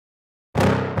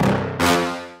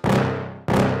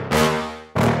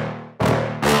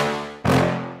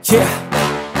Yeah.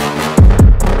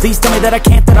 Please tell me that I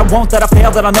can't, that I won't, that I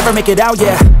fail, that I'll never make it out,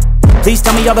 yeah. Please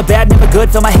tell me all the bad, never good,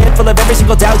 fill my head full of every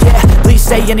single doubt, yeah. Please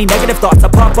say any negative thoughts,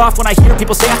 I pop off when I hear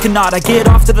people say I cannot. I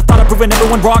get off to the thought of proving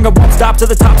everyone wrong, I won't stop to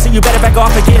the top, so you better back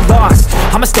off and get lost.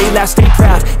 I'ma stay loud, stay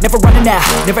proud, never running out,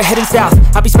 never heading south.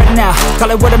 I'll be spreading out,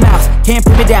 call it word of mouth, can't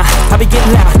put me down, I'll be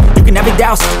getting loud. You can have your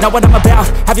doubts, not what I'm about,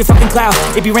 have your fucking clout.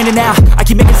 It be raining now, I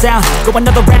keep making sound, go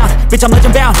another round, bitch I'm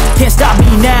legend bound, can't stop me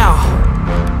now.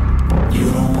 You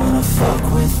don't wanna fuck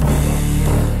with me,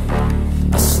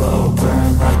 a slow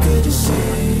burn like a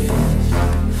disease.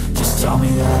 Just tell me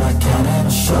that I can and I'll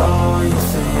show you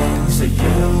things that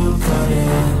you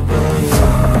couldn't believe.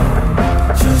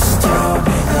 Just tell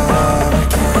me that I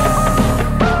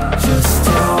can. Just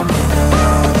tell me that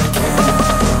I can.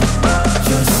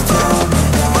 Just tell me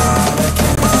that I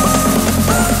can.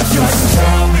 Just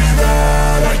tell me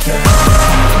that I can.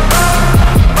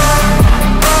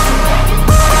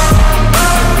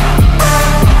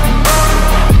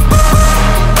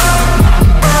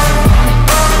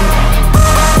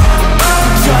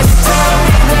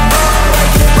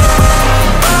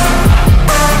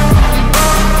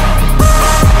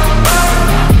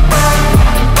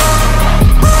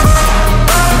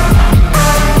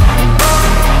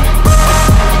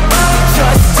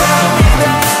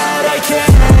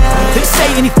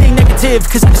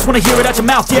 Cause I just wanna hear it out your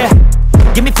mouth, yeah.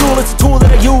 Give me fuel, it's a tool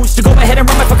that I use to go ahead and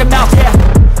run my fucking mouth, yeah.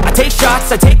 I take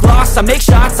shots, I take loss, I make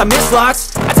shots, I miss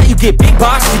lots. That's how you get big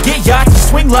box, you get yachts, you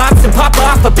swing lots and pop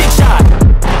off a big shot.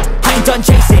 I ain't done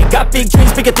chasing, got big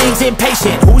dreams, bigger things,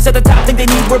 impatient. Who's at the top think they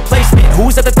need replacement?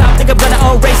 Who's at the top think I'm gonna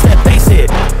erase them? Face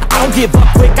it, I don't give up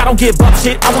quick, I don't give up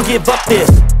shit, I won't give up this.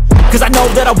 Cause I know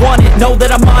that I want it, know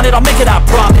that I'm on it, I'll make it, I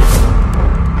promise.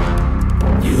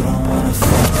 You don't wanna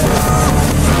fuck with me.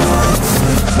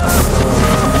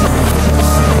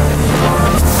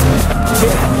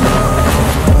 Yeah.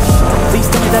 Please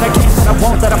tell me that I can't, that I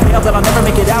won't, that I fail, that I'll never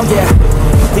make it out, yeah.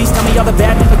 Please tell me all the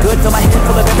bad, never good, fill my head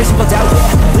full of every single doubt,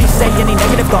 yeah. Please say any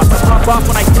negative thoughts, I pop off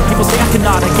when I hear people say I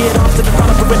cannot. I get off to the thought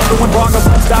of proving everyone wrong, I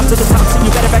won't stop to the top, so you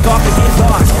better back off and get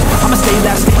lost. I'ma stay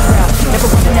loud, stay proud, never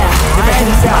running out, never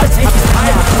heading south. I'll take it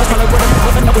higher, I'll call it what I'm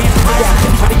living, no hands to me down.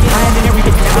 Try to get higher than every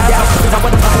day, never doubt, cause I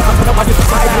wanna fuck it up, no, I just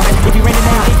decide out. It be raining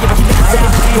now, I keep making sound,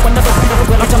 go another round,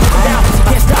 well, I'm jumping down.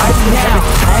 Can't stop me now,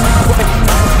 I ain't never whipping.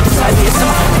 Beside me, it's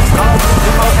summer, it's cold,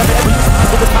 we're all ever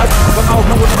with this mouth, we're all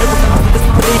know what we're doing, this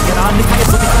believe, get on the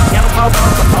highest, looking down, I'm all,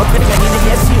 I'm all, I'm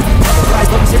all,